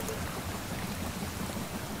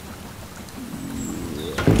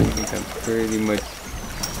 I think I'm pretty much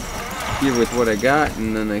here with what I got,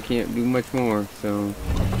 and then I can't do much more. So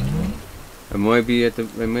I might be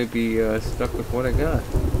stuck with what I got,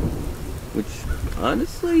 which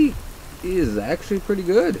honestly is actually pretty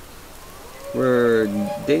good. For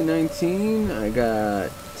day 19, I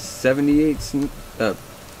got 78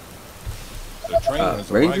 The train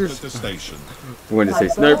has Rangers. arrived at the station. I wanted to say My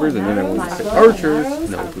bow snipers, and then I arrows, wanted to my say bow and archers. arrows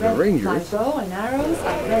No, are for the ready. My Rangers. bow and arrows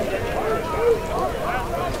are ready.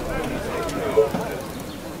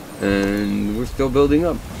 And we're still building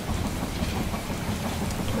up.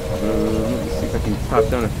 Let me see if I can pop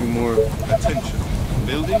down a few more Attention.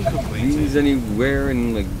 Building completed. these anywhere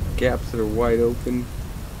in like gaps that are wide open.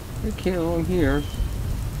 I can't along here.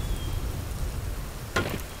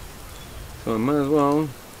 So I might as well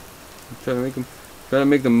try to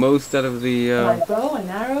make the most out of the My bow and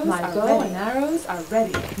arrows, my bow and arrows are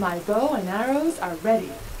ready. My bow and arrows are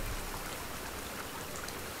ready.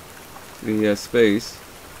 space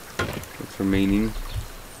that's remaining.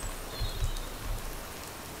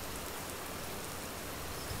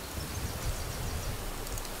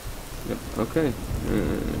 Yep, okay.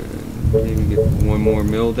 And maybe get one more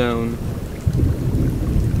mill down.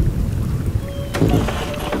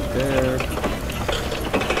 There.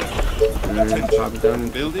 And pop it down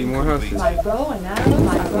into a few more houses. My bow and arrows,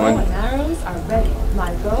 my bow One. and arrows are ready.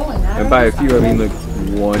 My bow and arrows And by a few, are I mean ready.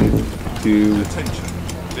 like 1, 2. Attention.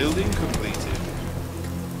 Building completed.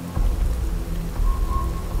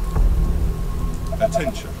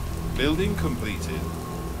 Attention. Building completed.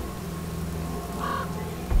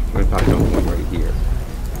 I'm gonna pop down one right here.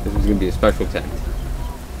 This is gonna be a special tent.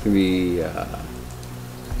 It's gonna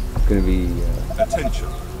be Attention.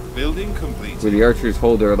 Building completed. where the archers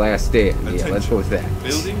hold their last stand. Yeah, let's go with that.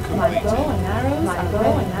 Building My completed. bow and arrows, my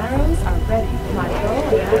bow and arrows are ready. My bow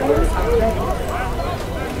and arrows are ready.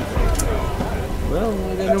 Well,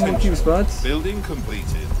 I got no more cube spots. Building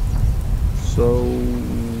completed. So...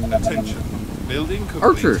 Attention. Building completed.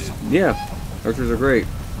 Archers! Yeah. Archers are great.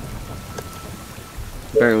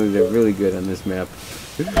 Apparently they're really good on this map.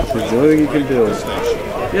 It's the only thing you can build.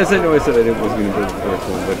 Yes, I know I said I wasn't going to build the fourth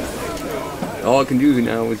one, but all I can do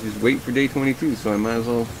now is just wait for day 22, so I might as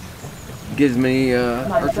well get as many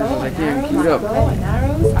archers as I can queued up. My bow and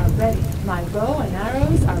arrows are ready. My bow and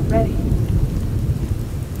arrows are ready.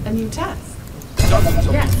 A new task. Dozens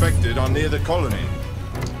of Yes. infected are near the colony.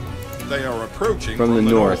 They are approaching From the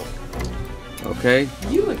north. Okay?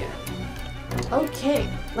 You again. Okay,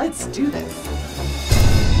 let's do this.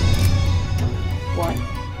 What?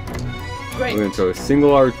 Great. We're going to throw a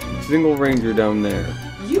single ranger down there.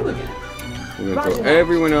 You again. We're going to Roger throw that.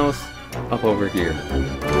 everyone else up over here. That's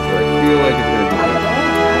where I feel like it's going to be.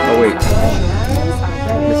 Oh, wait.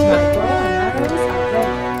 Missed that.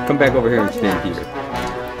 Come back over here and stand here.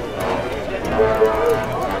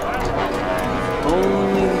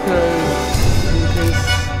 Only because in case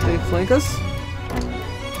they flank us.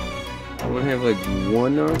 I want to have like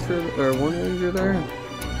one archer or one ranger there.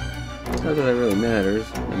 Not that that really matters.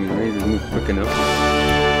 I mean, rangers move quick enough.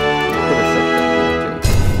 Put us up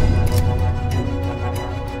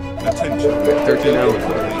there. Attention. We got 13 hours left.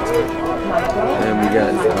 And we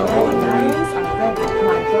got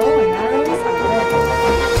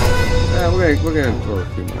we're gonna throw a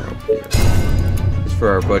few more up here. Just for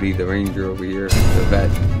our buddy, the ranger over here, the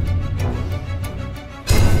vet.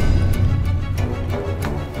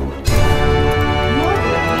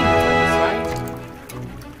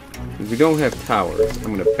 If we don't have towers,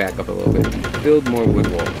 I'm gonna back up a little bit and build more wood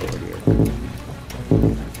walls over here.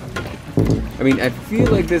 I mean, I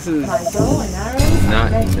feel like this is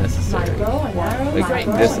not necessary. Like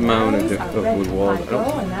this amount of wood walls, I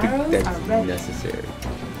don't think that's necessary.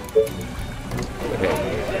 But hey.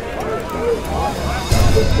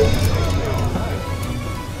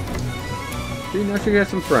 See, now she got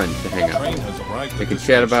some friends to hang out. Train has arrived They at can the chat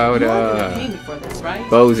station. about You're gonna pay me for this, right?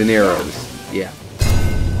 bows and arrows. Yeah.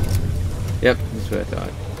 Yep, that's what I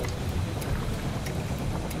thought.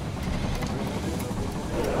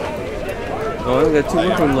 Oh, I only got 2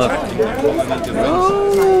 workmen left.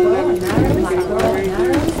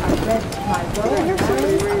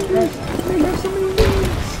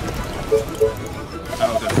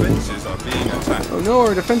 Our defenses are being attacked. Oh no,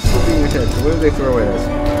 our defenses are being attacked. What do they throw at us?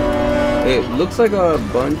 It looks like a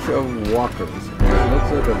bunch of walkers. And it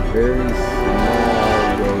looks like a very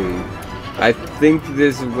small wave. I think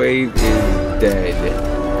this wave is dead.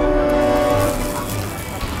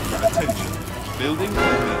 Attention. Building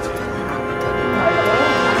completed.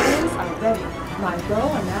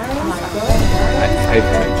 I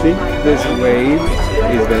think this wave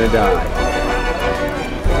is gonna die.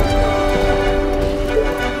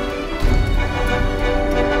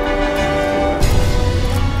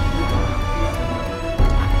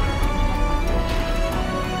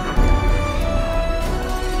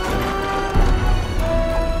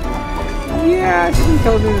 Yeah, something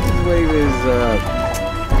tells me that this wave is,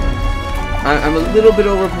 I'm a little bit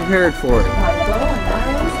over-prepared for it.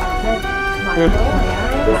 As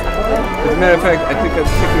a matter of fact, I think I'm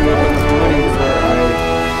picking up enough money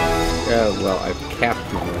where well, I've capped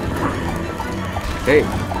my money. Hey,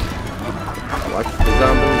 watch the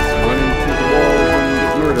zombies run into the walls and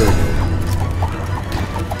get murdered.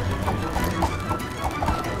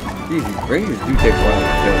 Geez, these rangers do take a while to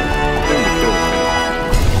kill. Them to kill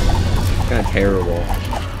is kind of terrible.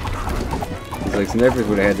 It's like snipers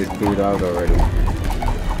would have had this cleared out already.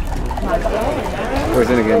 Of course,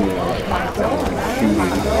 then again, you know, shooting.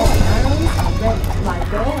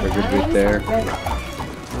 A good bit there.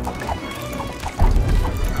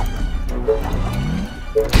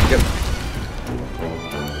 Yep.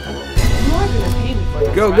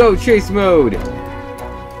 Go, go, chase mode!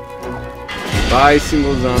 Bye,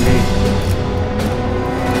 single zombie.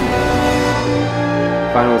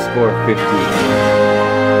 Final score 50.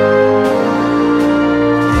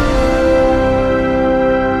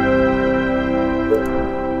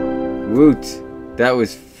 Woot! That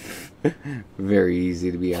was very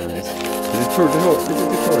easy, to be honest. There's a torch.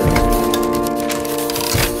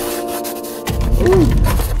 Ooh,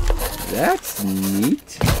 that's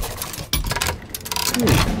neat.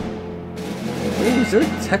 Wait, is there a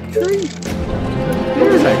tech tree?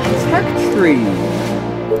 There's a tech tree.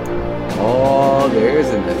 Oh, there's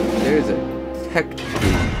a tech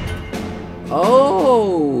tree.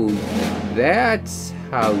 Oh, that's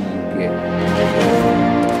how you get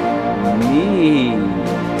neat.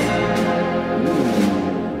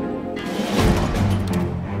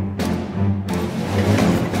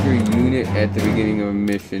 Your unit unit at the beginning of a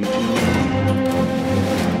mission. I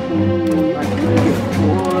can get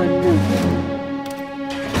one.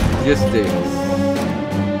 Logistics.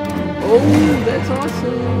 Oh, that's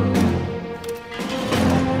awesome.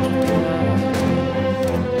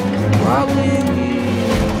 Probably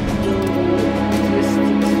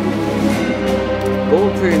logistics.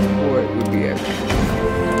 Gold transport would be epic.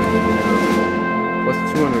 Plus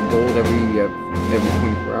 200 gold every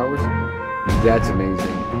 24 hours. That's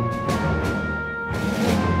amazing.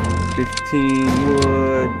 15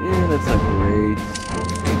 wood. Yeah, that's not great. 8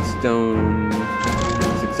 stone.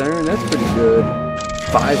 6 iron. That's pretty good.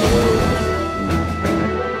 5 oil.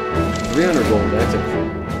 300 gold. That's actually.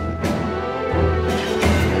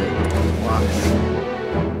 Blocks.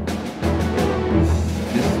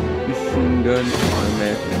 This machine gun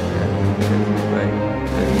automatic.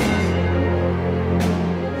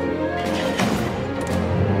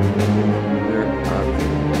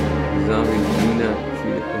 Zombies do not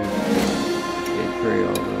shoot at them. They carry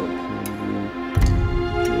all out.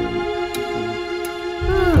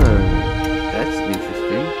 That's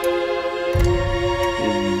interesting. I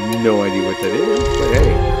have no idea what that is, but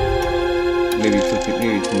hey. Maybe it's something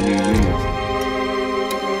new, some new units.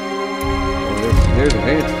 Oh, there's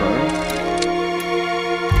Advanced Farm.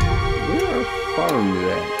 Where are farms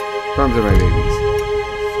at? Farms are my babies.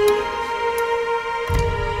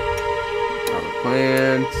 Power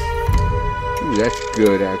plant. Ooh, that's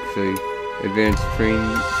good, actually. Advanced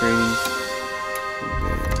training.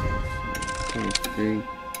 Chemistry.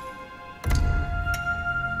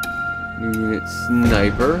 New unit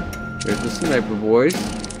sniper. There's the sniper boys.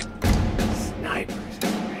 Snipers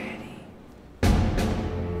are ready.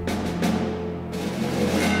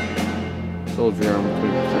 Soldier armor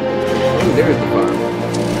 20%. Oh, there's the farm.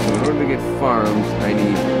 So in order to get farms, I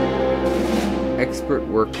need expert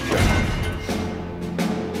workshops.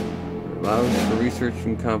 Allows for research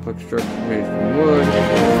in complex structures made from wood,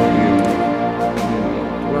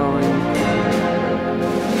 dwelling,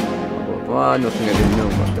 blah blah blah. Nothing I didn't know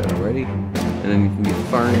about that already. And then you can get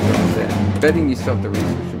farms off that. Betting you still have to research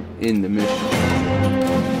them in the mission.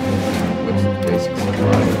 What's the basic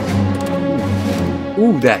supplies?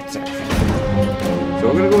 Ooh, that's actually. So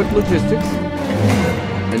we're gonna go with logistics,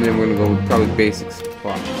 and then we're gonna go with probably basic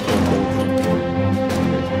supplies.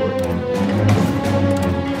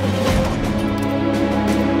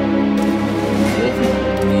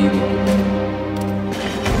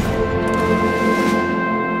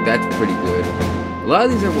 That's pretty good. A lot of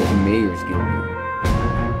these are what Mayor's giving you.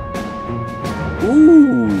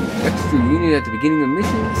 Ooh! Extra unit at the beginning of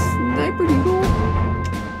mission. Sniper Eagle.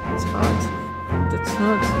 That's hot. That's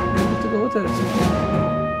hot. I have to go with that at some point.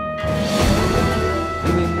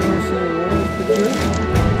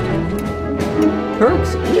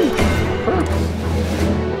 Perks! Ooh! Perks!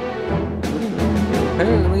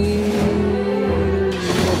 Apparently,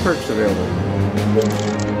 there's more perks available.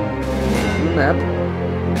 On the map.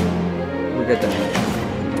 We got that.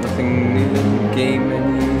 Nothing new. Game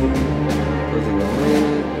menu. Closing the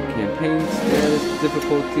planet. Campaign status.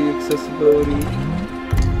 Difficulty. Accessibility.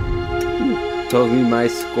 Tells me my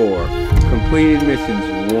score. Completed missions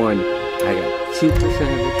 1. I got 2% of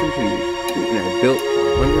it completed. And I built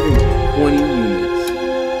 120 units.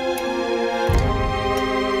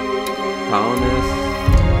 Colonists.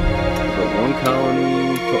 Built 1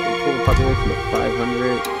 colony. Total population of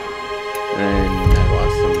 500. And I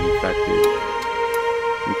lost some infected.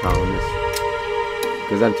 Some colonists.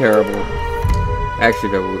 Because I'm terrible.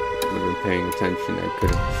 Actually, if I would have been paying attention, I could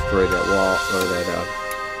have destroyed that wall, or that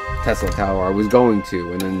Tesla tower I was going to,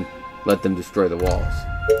 and then let them destroy the walls.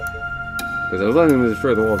 Because I was letting them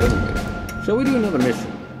destroy the walls anyway. Shall we do another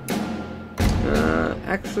mission?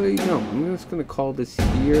 Actually, no. I'm just going to call this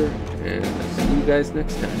here, and I'll see you guys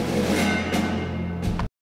next time.